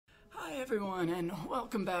everyone, and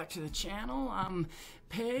welcome back to the channel. I'm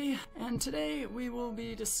Pei, and today we will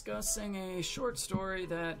be discussing a short story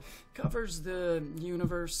that covers the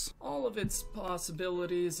universe, all of its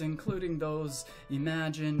possibilities, including those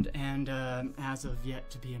imagined and as of yet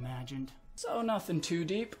to be imagined. So nothing too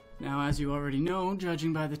deep. Now, as you already know,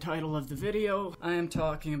 judging by the title of the video, I am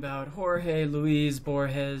talking about Jorge Luis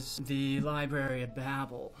Borges' The Library of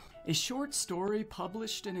Babel. A short story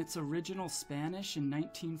published in its original Spanish in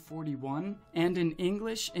 1941 and in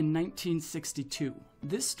English in 1962.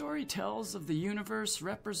 This story tells of the universe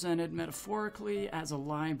represented metaphorically as a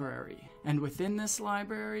library, and within this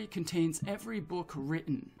library contains every book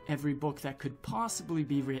written, every book that could possibly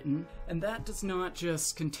be written, and that does not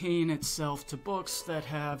just contain itself to books that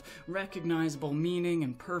have recognizable meaning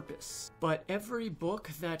and purpose, but every book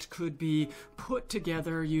that could be put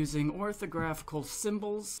together using orthographical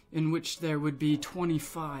symbols, in which there would be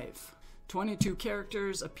 25. 22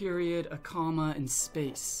 characters, a period, a comma, and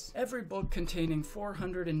space. Every book containing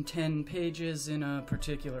 410 pages in a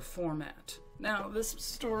particular format. Now, this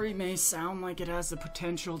story may sound like it has the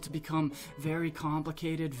potential to become very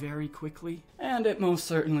complicated very quickly, and it most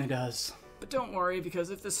certainly does. But don't worry, because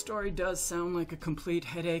if the story does sound like a complete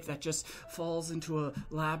headache that just falls into a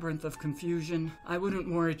labyrinth of confusion, I wouldn't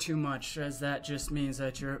worry too much, as that just means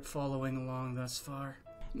that you're following along thus far.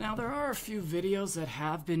 Now, there are a few videos that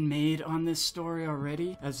have been made on this story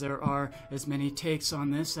already, as there are as many takes on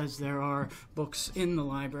this as there are books in the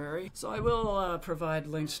library. So I will provide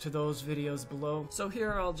links to those videos below. So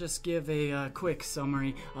here I'll just give a quick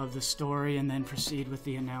summary of the story and then proceed with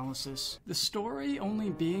the analysis. The story,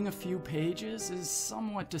 only being a few pages, is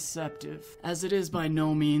somewhat deceptive, as it is by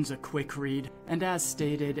no means a quick read. And as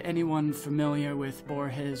stated, anyone familiar with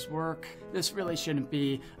Borges' work, this really shouldn't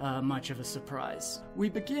be much of a surprise. We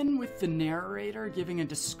begin with the narrator giving a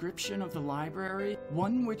description of the library,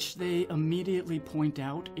 one which they immediately point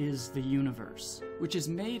out is the universe, which is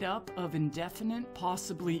made up of indefinite,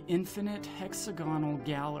 possibly infinite hexagonal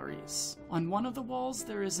galleries. On one of the walls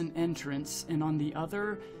there is an entrance, and on the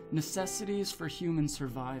other, necessities for human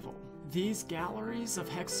survival. These galleries of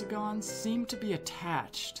hexagons seem to be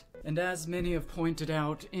attached, and as many have pointed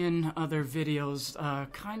out in other videos,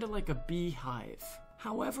 kinda like a beehive.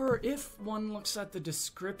 However, if one looks at the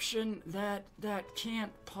description, that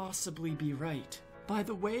can't possibly be right. By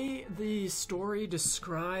the way the story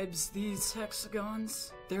describes these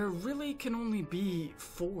hexagons, there really can only be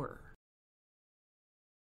 4.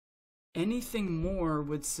 Anything more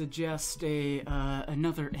would suggest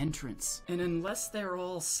another entrance. And unless they're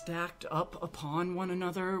all stacked up upon one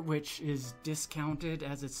another, which is discounted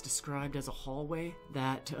as it's described as a hallway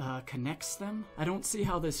that connects them, I don't see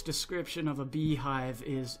how this description of a beehive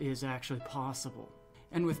is actually possible.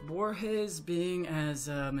 And with Borges being as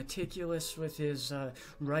meticulous with his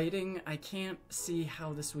writing, I can't see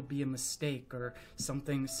how this would be a mistake or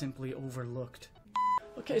something simply overlooked.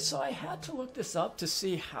 Okay, so I had to look this up to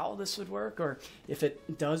see how this would work, or if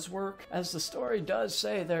it does work. As the story does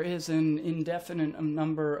say, there is an indefinite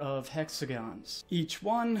number of hexagons, each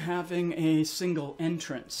one having a single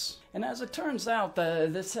entrance. And as it turns out,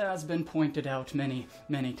 this has been pointed out many,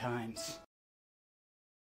 many times.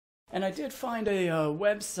 And I did find a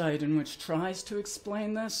website in which tries to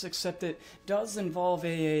explain this, except it does involve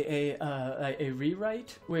a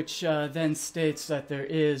rewrite, which then states that there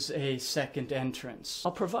is a second entrance.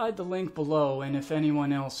 I'll provide the link below, and if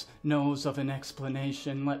anyone else knows of an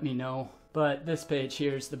explanation, let me know. But this page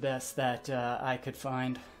here is the best that I could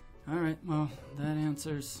find. Alright, well, that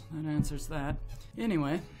answers that.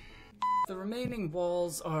 Anyway. The remaining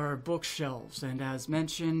walls are bookshelves, and as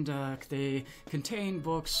mentioned, they contain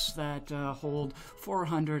books that hold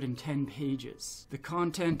 410 pages. The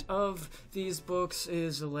content of these books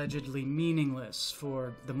is allegedly meaningless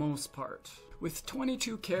for the most part. With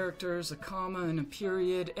 22 characters, a comma, and a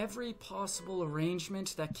period, every possible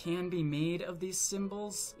arrangement that can be made of these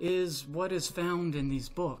symbols is what is found in these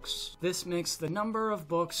books. This makes the number of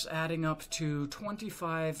books adding up to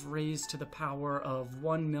 25 raised to the power of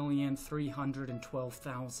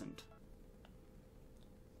 1,312,000.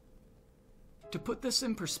 To put this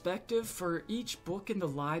in perspective, for each book in the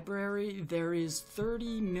library, there is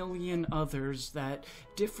 30 million others that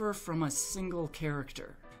differ from a single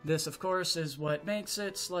character. This, of course, is what makes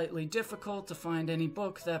it slightly difficult to find any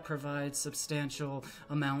book that provides substantial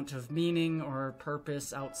amount of meaning or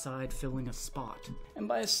purpose outside filling a spot. And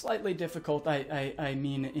by slightly difficult, I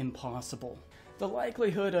mean impossible. The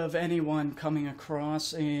likelihood of anyone coming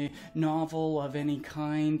across a novel of any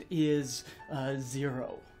kind is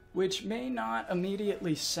 0. which may not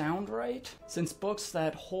immediately sound right, since books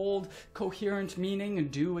that hold coherent meaning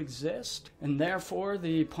do exist, and therefore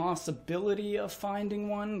the possibility of finding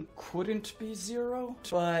one couldn't be zero.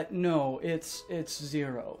 But no, it's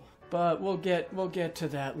zero. But we'll get to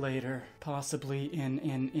that later, possibly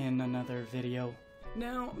in another video.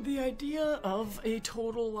 Now, the idea of a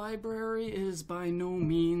total library is by no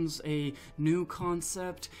means a new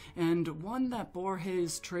concept, and one that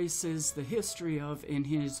Borges traces the history of in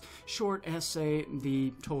his short essay,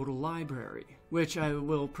 The Total Library, which I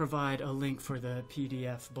will provide a link for the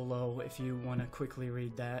PDF below if you want to quickly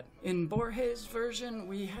read that. In Borges' version,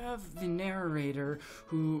 we have the narrator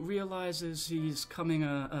who realizes he's coming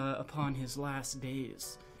upon his last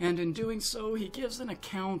days. And in doing so, he gives an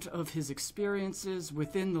account of his experiences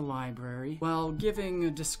within the library, while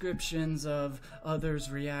giving descriptions of others'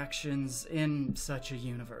 reactions in such a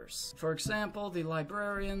universe. For example, the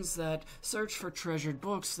librarians that search for treasured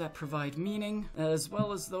books that provide meaning, as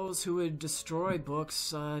well as those who would destroy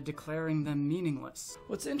books, declaring them meaningless.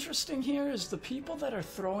 What's interesting here is the people that are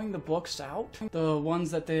throwing the books out, the ones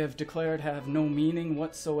that they have declared have no meaning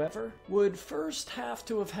whatsoever, would first have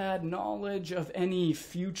to have had knowledge of any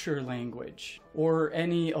future language, or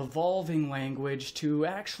any evolving language to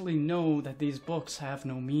actually know that these books have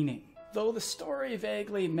no meaning. Though the story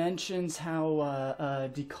vaguely mentions how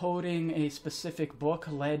decoding a specific book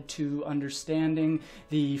led to understanding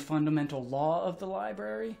the fundamental law of the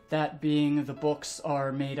library, that being the books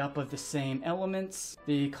are made up of the same elements,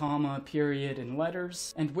 the comma, period, and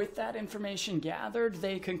letters, and with that information gathered,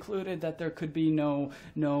 they concluded that there could be no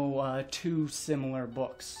two similar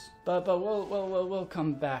books. But we'll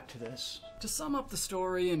come back to this. To sum up the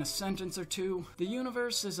story in a sentence or two, the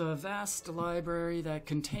universe is a vast library that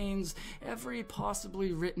contains every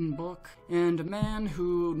possibly written book, and a man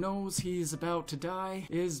who knows he's about to die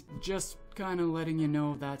is just kind of letting you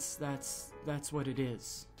know that's what it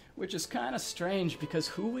is. Which is kind of strange, because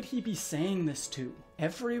who would he be saying this to?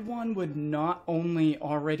 Everyone would not only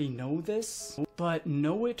already know this, but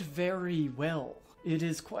know it very well. It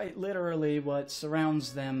is quite literally what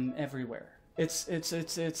surrounds them everywhere. It's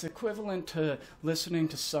equivalent to listening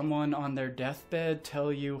to someone on their deathbed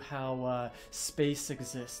tell you how space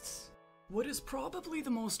exists. What is probably the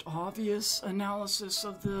most obvious analysis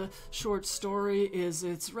of the short story is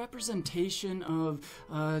its representation of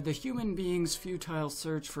the human being's futile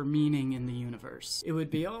search for meaning in the universe. It would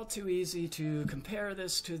be all too easy to compare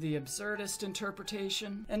this to the absurdist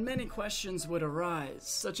interpretation, and many questions would arise,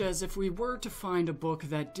 such as if we were to find a book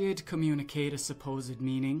that did communicate a supposed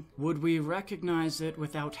meaning, would we recognize it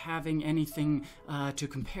without having anything to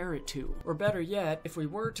compare it to? Or better yet, if we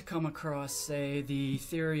were to come across, say, the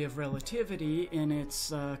theory of relativity in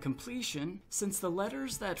its completion, since the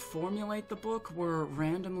letters that formulate the book were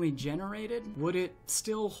randomly generated, would it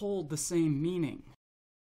still hold the same meaning?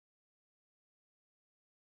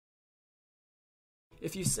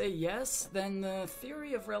 If you say yes, then the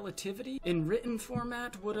theory of relativity in written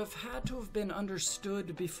format would have had to have been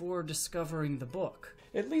understood before discovering the book,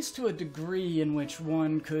 at least to a degree in which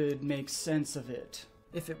one could make sense of it.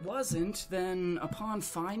 If it wasn't, then upon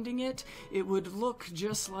finding it, it would look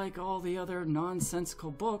just like all the other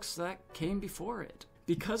nonsensical books that came before it.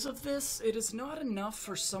 Because of this, it is not enough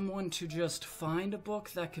for someone to just find a book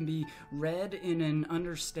that can be read in an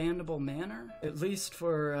understandable manner, at least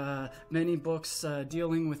for many books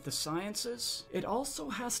dealing with the sciences. It also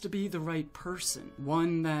has to be the right person,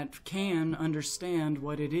 one that can understand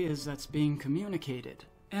what it is that's being communicated.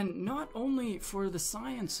 And not only for the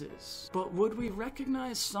sciences, but would we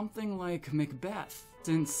recognize something like Macbeth,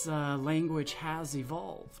 since language has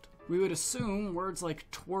evolved? We would assume words like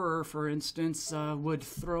twir, for instance, would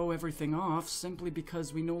throw everything off simply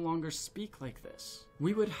because we no longer speak like this.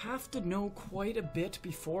 We would have to know quite a bit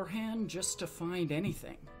beforehand just to find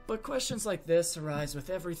anything. But questions like this arise with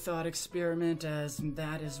every thought experiment, as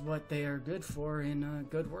that is what they are good for in a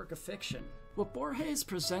good work of fiction. What Borges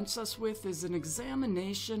presents us with is an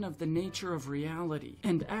examination of the nature of reality,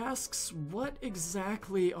 and asks what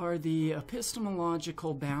exactly are the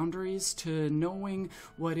epistemological boundaries to knowing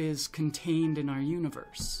what is contained in our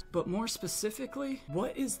universe. But more specifically,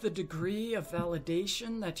 what is the degree of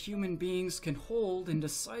validation that human beings can hold in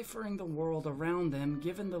deciphering the world around them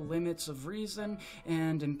given the limits of reason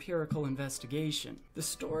and empirical investigation? The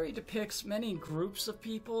story depicts many groups of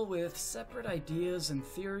people with separate ideas and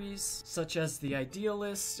theories, such as the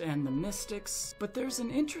idealists and the mystics, but there's an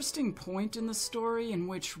interesting point in the story in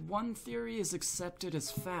which one theory is accepted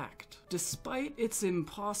as fact, despite its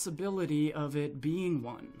impossibility of it being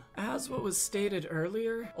one. As what was stated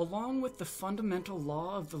earlier, along with the fundamental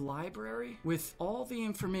law of the library, with all the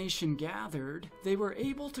information gathered, they were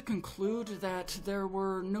able to conclude that there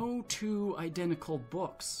were no two identical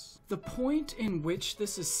books. The point in which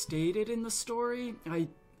this is stated in the story, I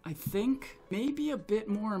think, may be a bit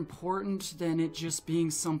more important than it just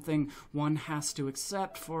being something one has to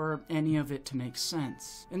accept for any of it to make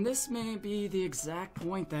sense. And this may be the exact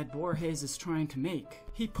point that Borges is trying to make.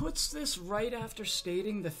 He puts this right after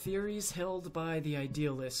stating the theories held by the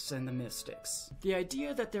idealists and the mystics. The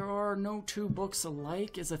idea that there are no two books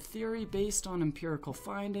alike is a theory based on empirical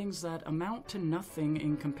findings that amount to nothing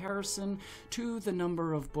in comparison to the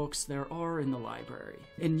number of books there are in the library.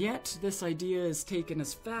 And yet, this idea is taken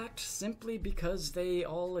as fact simply because they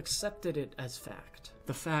all accepted it as fact.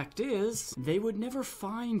 The fact is, they would never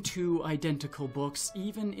find two identical books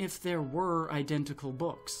even if there were identical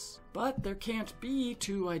books. But there can't be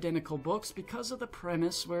two identical books because of the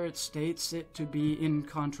premise where it states it to be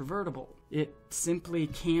incontrovertible. It simply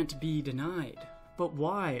can't be denied. But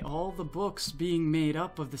why all the books being made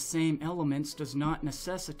up of the same elements does not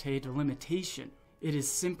necessitate a limitation. It is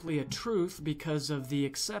simply a truth because of the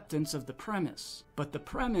acceptance of the premise. But the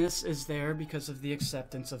premise is there because of the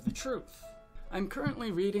acceptance of the truth. I'm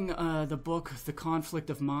currently reading the book The Conflict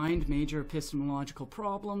of Mind, Major Epistemological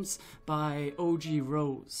Problems by O.G.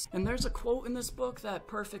 Rose. And there's a quote in this book that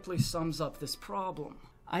perfectly sums up this problem.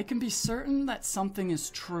 I can be certain that something is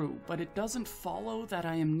true, but it doesn't follow that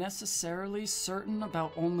I am necessarily certain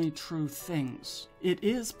about only true things. It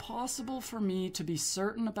is possible for me to be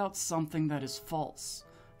certain about something that is false.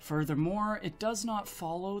 Furthermore, it does not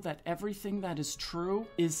follow that everything that is true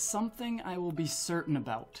is something I will be certain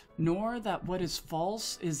about, nor that what is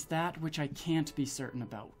false is that which I can't be certain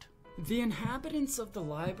about. The inhabitants of the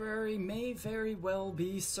library may very well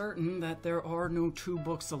be certain that there are no two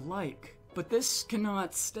books alike, but this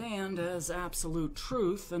cannot stand as absolute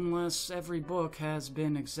truth unless every book has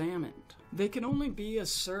been examined. They can only be as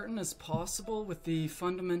certain as possible with the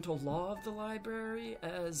fundamental law of the library,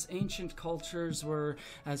 as ancient cultures were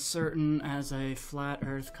as certain as a flat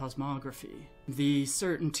earth cosmography. The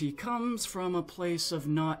certainty comes from a place of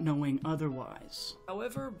not knowing otherwise.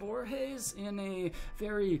 However, Borges, in a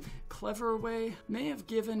very clever way, may have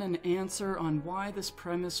given an answer on why this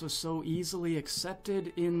premise was so easily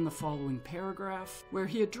accepted in the following paragraph, where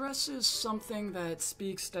he addresses something that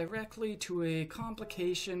speaks directly to a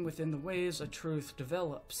complication within the ways a truth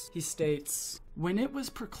develops. He states, "When it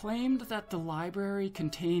was proclaimed that the library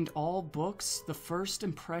contained all books, the first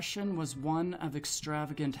impression was one of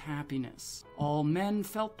extravagant happiness. All men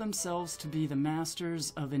felt themselves to be the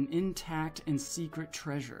masters of an intact and secret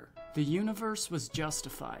treasure. The universe was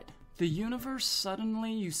justified. The universe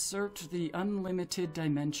suddenly usurped the unlimited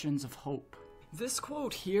dimensions of hope." This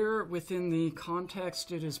quote here, within the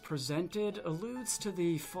context it is presented, alludes to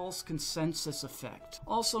the false consensus effect,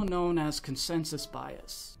 also known as consensus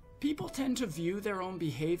bias. People tend to view their own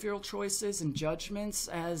behavioral choices and judgments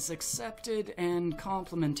as accepted and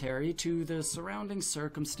complementary to the surrounding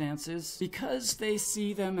circumstances because they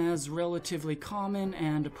see them as relatively common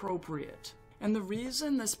and appropriate. And the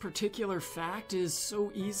reason this particular fact is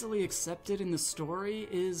so easily accepted in the story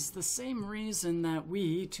is the same reason that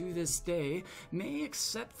we, to this day, may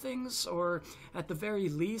accept things, or at the very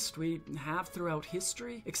least we have throughout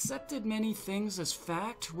history, accepted many things as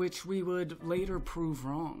fact which we would later prove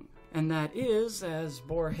wrong. And that is, as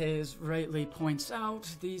Borges rightly points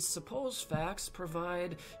out, these supposed facts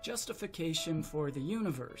provide justification for the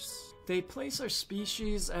universe. They place our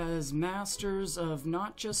species as masters of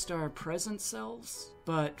not just our present selves,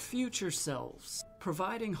 but future selves,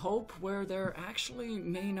 providing hope where there actually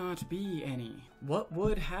may not be any. What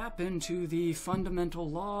would happen to the fundamental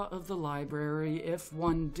law of the library if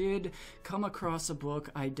one did come across a book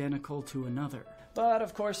identical to another? But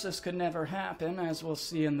of course this could never happen, as we'll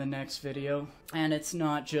see in the next video. And it's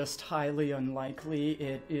not just highly unlikely,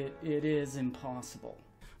 it is impossible.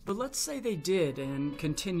 But let's say they did, and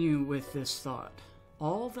continue with this thought.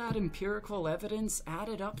 All that empirical evidence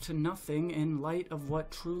added up to nothing in light of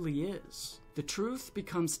what truly is. The truth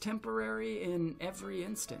becomes temporary in every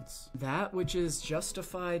instance. That which is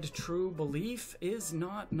justified true belief is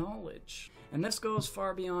not knowledge. And this goes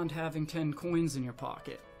far beyond having 10 coins in your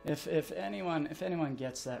pocket. If anyone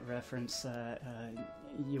gets that reference,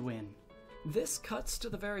 you win. This cuts to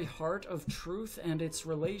the very heart of truth and its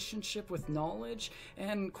relationship with knowledge,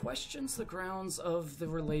 and questions the grounds of the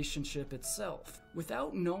relationship itself.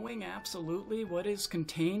 Without knowing absolutely what is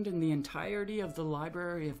contained in the entirety of the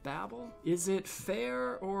Library of Babel, is it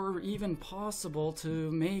fair or even possible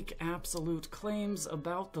to make absolute claims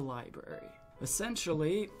about the library?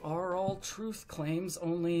 Essentially, are all truth claims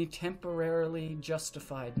only temporarily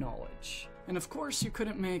justified knowledge? And of course, you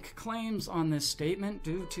couldn't make claims on this statement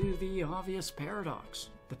due to the obvious paradox.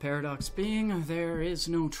 The paradox being, there is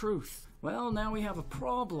no truth. Well, now we have a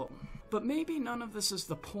problem. But maybe none of this is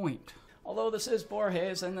the point. Although this is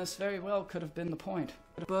Borges, and this very well could have been the point.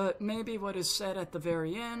 But maybe what is said at the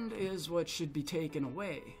very end is what should be taken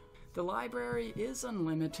away. The library is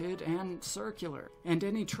unlimited and circular, and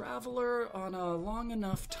any traveler on a long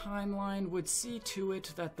enough timeline would see to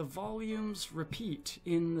it that the volumes repeat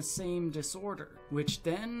in the same disorder, which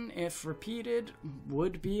then, if repeated,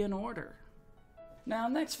 would be in order. Now,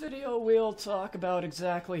 next video we'll talk about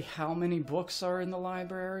exactly how many books are in the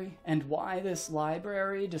library, and why this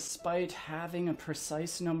library, despite having a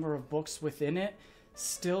precise number of books within it,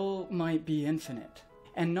 still might be infinite.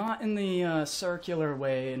 And not in the circular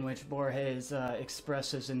way in which Borges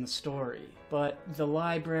expresses in the story, but the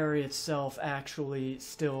library itself actually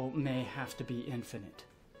still may have to be infinite.